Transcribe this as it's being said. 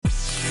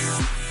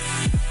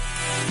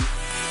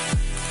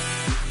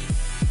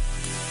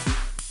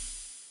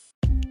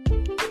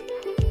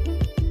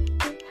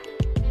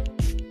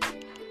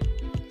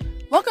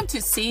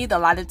to See the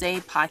Light of Day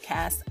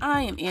podcast.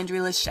 I am Andrea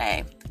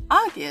Lachey.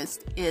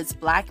 August is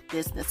Black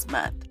Business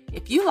Month.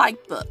 If you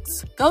like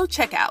books, go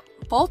check out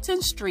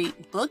Fulton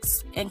Street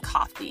Books and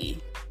Coffee.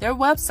 Their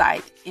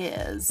website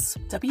is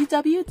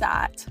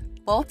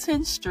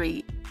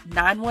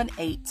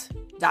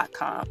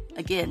www.fultonstreet918.com.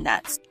 Again,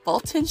 that's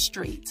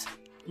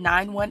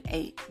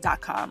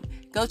fultonstreet918.com.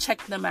 Go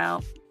check them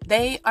out.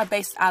 They are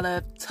based out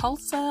of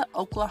Tulsa,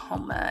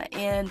 Oklahoma,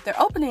 and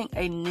they're opening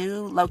a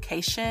new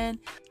location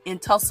in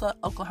Tulsa,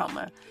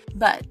 Oklahoma.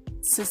 But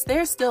since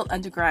they're still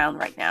underground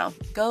right now,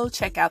 go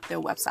check out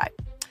their website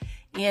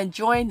and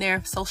join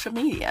their social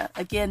media.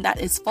 Again,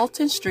 that is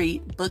Fulton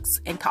Street Books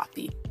and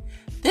Coffee.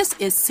 This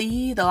is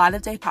See the Light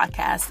of Day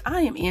podcast.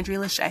 I am Andrea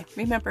Lachey.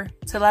 Remember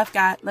to love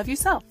God, love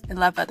yourself, and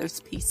love others.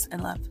 Peace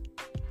and love.